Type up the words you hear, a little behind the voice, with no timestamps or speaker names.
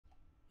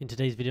In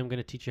today's video, I'm going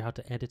to teach you how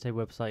to edit a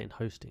website in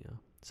Hostinger.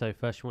 So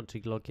first you want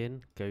to log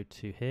in, go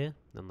to here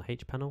on the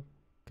H panel,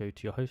 go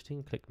to your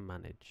hosting, click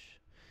manage.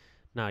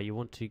 Now you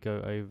want to go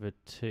over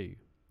to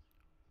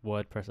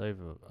WordPress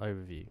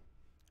overview.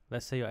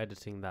 Let's say you're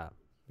editing that.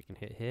 You can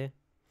hit here.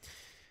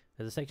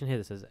 There's a section here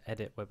that says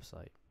edit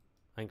website.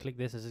 And click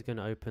this. This is going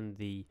to open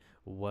the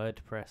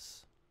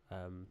WordPress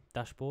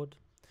dashboard.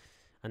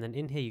 And then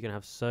in here, you're going to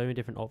have so many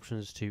different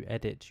options to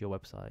edit your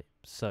website.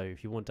 So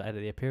if you want to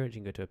edit the appearance,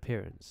 you can go to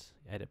appearance,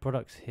 edit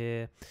products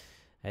here,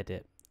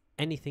 edit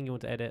anything you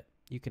want to edit,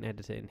 you can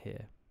edit it in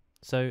here.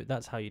 So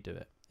that's how you do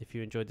it. If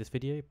you enjoyed this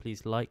video,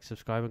 please like,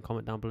 subscribe and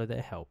comment down below that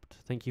it helped.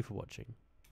 Thank you for watching.